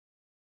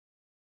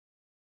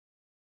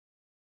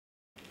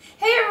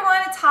Hey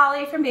everyone, it's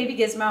Holly from Baby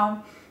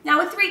Gizmo. Now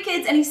with 3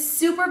 kids and a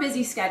super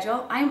busy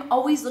schedule, I'm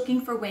always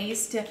looking for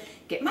ways to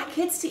get my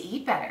kids to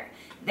eat better.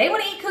 They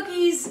want to eat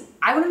cookies,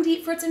 I want them to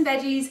eat fruits and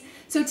veggies.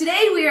 So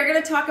today we are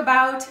going to talk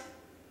about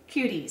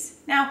cuties.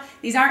 Now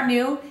these aren't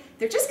new,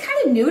 they're just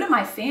kind of new to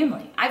my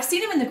family. I've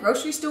seen them in the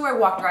grocery store, I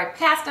walked right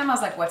past them, I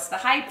was like, what's the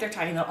hype? They're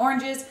tiny little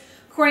oranges.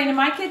 According to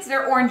my kids,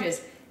 they're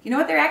oranges. You know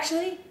what they're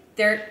actually?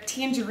 They're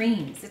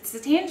tangerines. It's the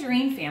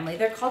tangerine family.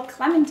 They're called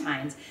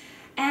clementines.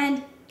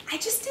 And I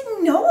just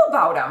didn't know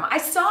about them. I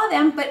saw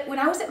them, but when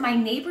I was at my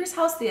neighbor's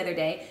house the other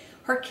day,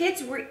 her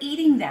kids were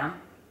eating them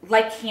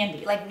like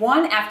candy, like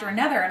one after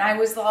another. And I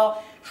was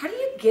all, how do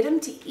you get them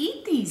to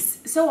eat these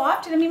so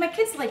often? I mean, my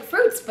kids like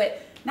fruits,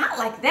 but not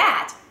like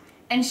that.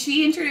 And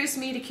she introduced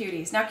me to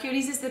cuties. Now,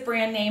 cuties is the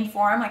brand name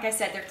for them. Like I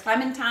said, they're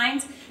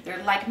clementines.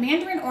 They're like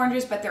mandarin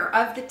oranges, but they're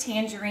of the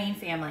tangerine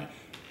family.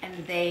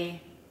 And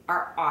they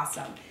are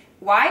awesome.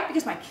 Why?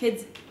 Because my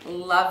kids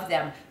love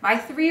them. My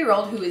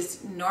 3-year-old, who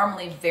is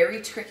normally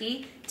very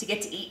tricky to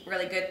get to eat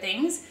really good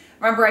things,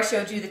 remember I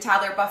showed you the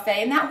toddler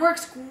buffet, and that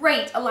works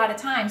great a lot of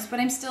times, but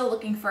I'm still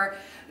looking for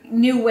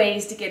new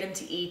ways to get him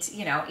to eat,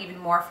 you know, even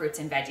more fruits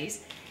and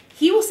veggies.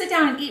 He will sit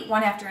down and eat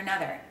one after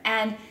another.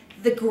 And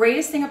the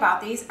greatest thing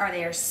about these are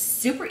they are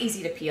super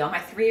easy to peel. My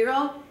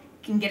 3-year-old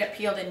can get it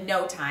peeled in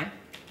no time.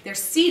 They're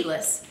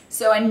seedless,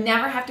 so I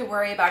never have to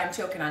worry about him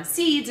choking on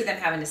seeds or then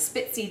having to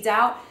spit seeds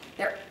out.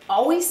 They're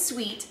always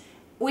sweet,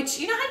 which,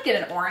 you know how you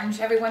get an orange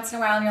every once in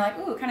a while and you're like,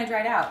 ooh, kind of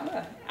dried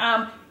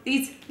out.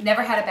 These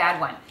never had a bad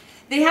one.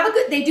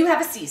 They do have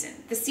a season.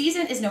 The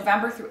season is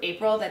November through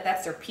April,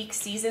 that's their peak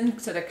season,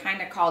 so they're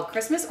kind of called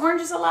Christmas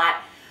oranges a lot.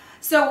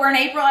 So we're in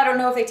April, I don't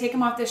know if they take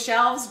them off the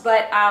shelves,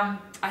 but I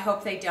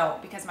hope they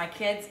don't because my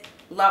kids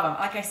love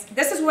them.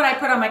 This is what I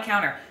put on my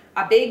counter,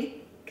 a big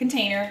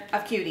container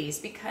of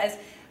cuties, because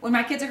when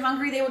my kids are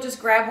hungry, they will just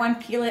grab one,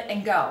 peel it,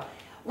 and go.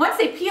 Once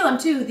they peel them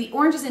too, the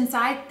oranges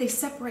inside, they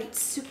separate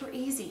super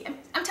easy.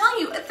 I'm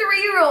telling you, a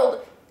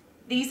 3-year-old,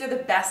 these are the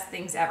best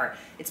things ever.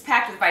 It's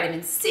packed with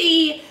vitamin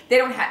C, they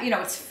don't have, you know,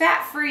 it's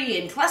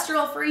fat-free and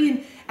cholesterol-free,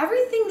 and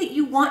everything that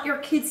you want your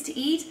kids to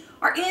eat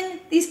are in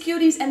these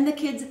cuties, and the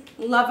kids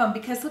love them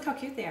because look how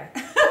cute they are.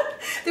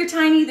 They're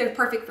tiny, they're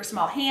perfect for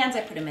small hands.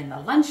 I put them in the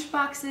lunch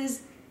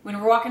boxes. When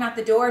we're walking out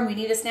the door and we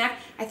need a snack,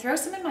 I throw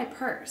some in my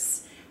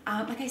purse.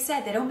 Like I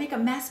said, they don't make a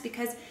mess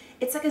because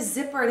it's like a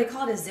zipper. They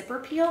call it a zipper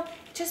peel.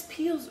 It just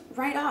peels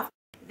right off.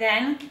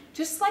 Then,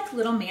 just like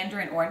little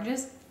mandarin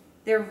oranges,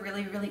 they're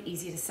really, really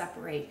easy to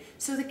separate.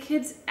 So the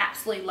kids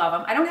absolutely love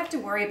them. I don't have to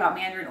worry about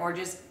mandarin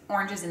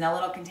oranges in that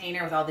little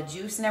container with all the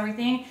juice and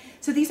everything.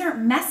 So these aren't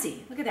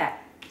messy. Look at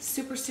that.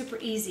 Super, super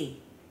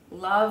easy.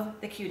 Love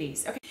the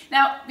cuties. Okay.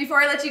 Now,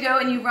 before I let you go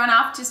and you run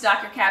off to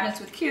stock your cabinets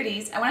with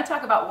cuties, I want to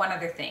talk about one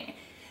other thing.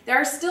 There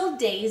are still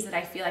days that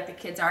I feel like the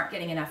kids aren't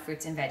getting enough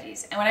fruits and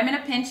veggies. And when I'm in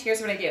a pinch, here's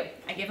what I do.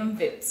 I give them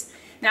Voots.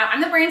 Now,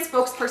 I'm the brand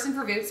spokesperson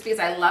for Voots because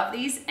I love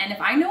these, and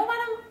if I know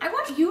about them, I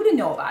want you to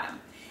know about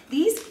them.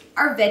 These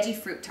are veggie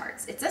fruit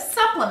tarts. It's a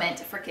supplement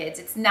for kids.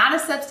 It's not a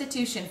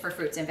substitution for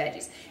fruits and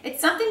veggies.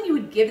 It's something you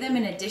would give them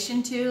in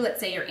addition to,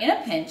 let's say you're in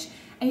a pinch,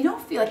 and you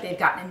don't feel like they've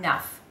gotten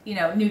enough, you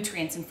know,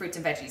 nutrients and fruits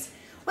and veggies.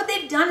 What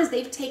they've done is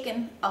they've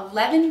taken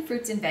 11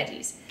 fruits and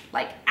veggies,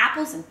 like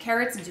apples and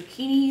carrots and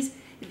zucchinis.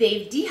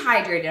 They've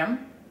dehydrated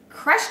them,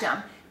 crushed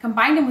them,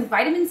 combined them with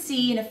vitamin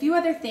C and a few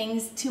other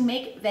things to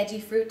make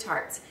veggie fruit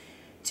tarts.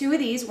 2 of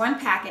these, 1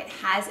 packet,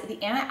 has the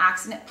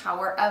antioxidant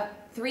power of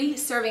 3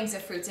 servings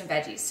of fruits and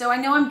veggies. So I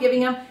know I'm giving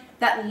them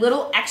that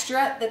little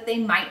extra that they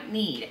might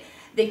need.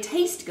 They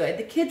taste good.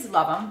 The kids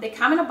love them. They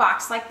come in a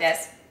box like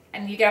this,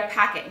 and you get a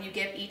packet, and you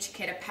give each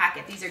kid a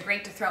packet. These are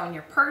great to throw in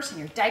your purse, in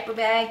your diaper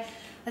bag.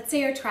 Let's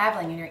say you're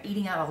traveling and you're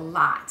eating out a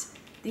lot.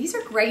 These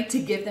are great to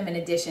give them in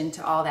addition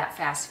to all that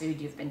fast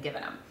food you've been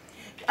giving them.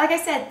 Like I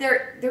said,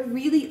 they're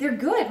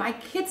good. My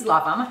kids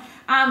love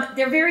them.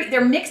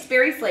 They're mixed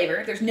berry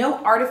flavor. There's no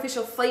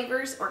artificial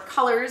flavors or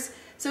colors,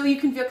 so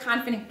you can feel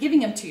confident giving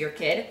them to your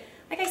kid.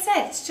 Like I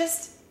said, it's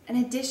just an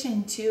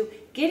addition to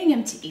getting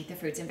them to eat the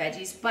fruits and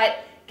veggies, but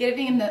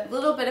giving them the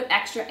little bit of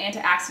extra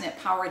antioxidant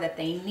power that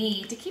they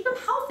need to keep them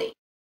healthy.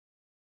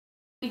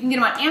 You can get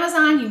them on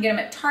Amazon. You can get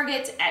them at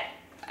Target, at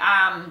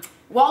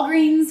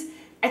Walgreens.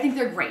 I think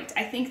they're great.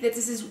 I think that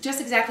this is just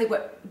exactly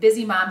what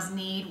busy moms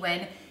need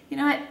when, you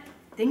know what,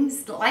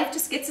 life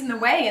just gets in the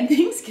way and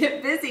things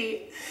get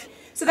busy.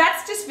 So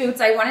that's just Voots.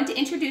 I wanted to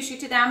introduce you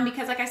to them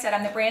because, like I said,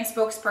 I'm the brand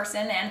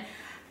spokesperson, and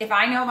if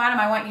I know about them,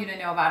 I want you to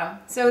know about them.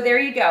 So there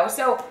you go.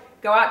 So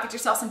go out, get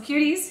yourself some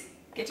cuties,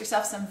 get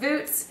yourself some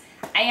Voots,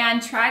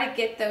 and try to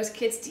get those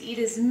kids to eat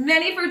as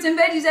many fruits and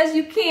veggies as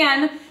you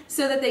can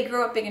so that they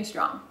grow up big and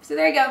strong. So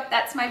there you go.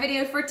 That's my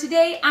video for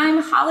today.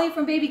 I'm Holly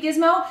from Baby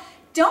Gizmo.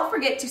 Don't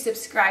forget to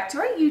subscribe to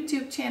our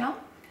YouTube channel,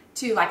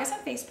 to like us on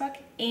Facebook,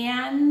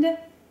 and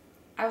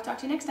I will talk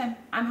to you next time.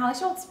 I'm Holly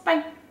Schultz.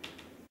 Bye.